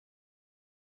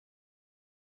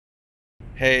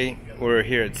Hey, we're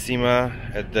here at SEMA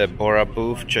at the Bora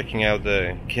booth checking out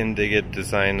the Kindig-it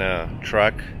Design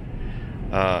truck.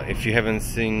 If you haven't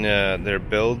seen their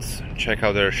builds, check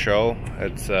out their show.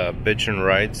 It's BITCHIN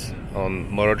RIDES on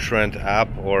Motor Trend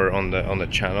app or on the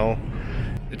channel.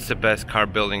 It's the best car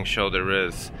building show there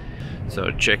is, so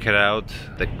check it out.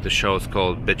 The show is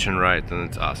called BITCHIN RIDES and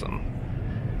it's awesome.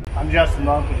 I'm Justin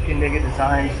Monk with Kindig-it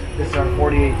Design. This is our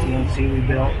 48 GMC we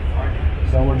built.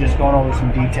 So we're just going over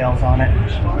some details on it.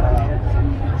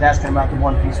 I was asking about the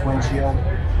one-piece windshield.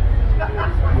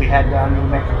 We had to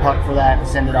make the puck for that and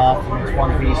send it off, and it's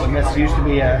one piece. And this used to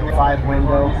be a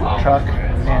 5-window truck,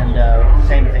 and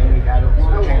same thing, we've had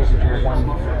to change it to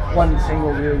a one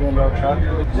single rear window truck.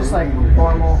 Just like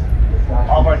normal,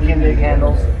 all of our Kindig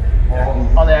handles,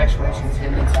 all the actuations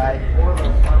hidden inside.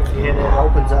 You hit it, it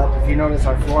opens up. If you notice,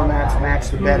 our floor mats match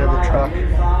the bed of the truck.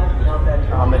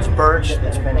 It's birch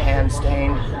that's been hand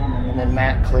stained and then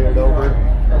matte cleared over.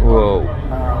 Whoa.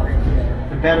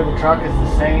 The bed of the truck is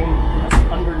the same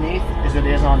underneath as it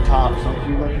is on top. So if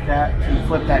you look at that, you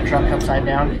flip that truck upside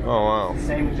down. Oh wow.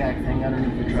 Same exact thing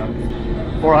underneath the truck.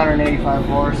 485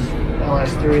 horse,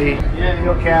 LS3,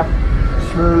 fuel cap,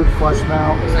 smooth, flush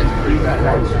mount,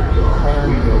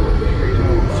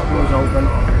 screws open.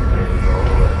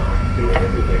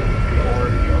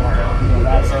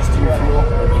 Access to your fuel.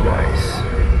 Nice.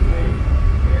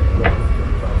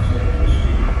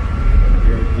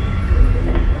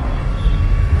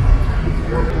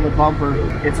 To the bumper,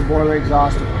 it's a boiler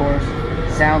exhaust, of course.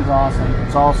 Sounds awesome.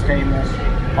 It's all stainless,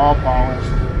 all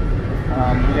polished.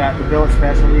 We got the billet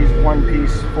specialties,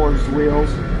 one-piece forged wheels.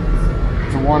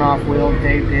 It's a one-off wheel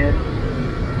Dave did.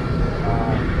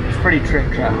 It's a pretty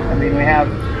trick truck. I mean, we have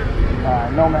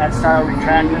Nomad style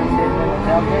retractors in the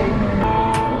tailgate.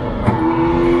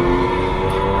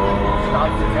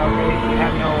 Stock the tailgate. We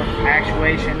have no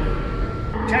actuation.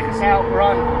 Check us out. We're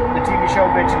on the TV show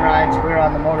BITCHIN RIDES. We're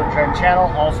on the Motor Trend channel,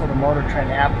 also the Motor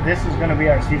Trend app. This is going to be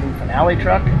our season finale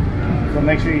truck, so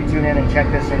make sure you tune in and check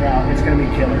this thing out. It's going to be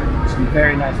killer. It's a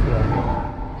very nice build.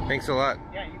 Thanks a lot.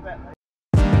 Yeah, you bet.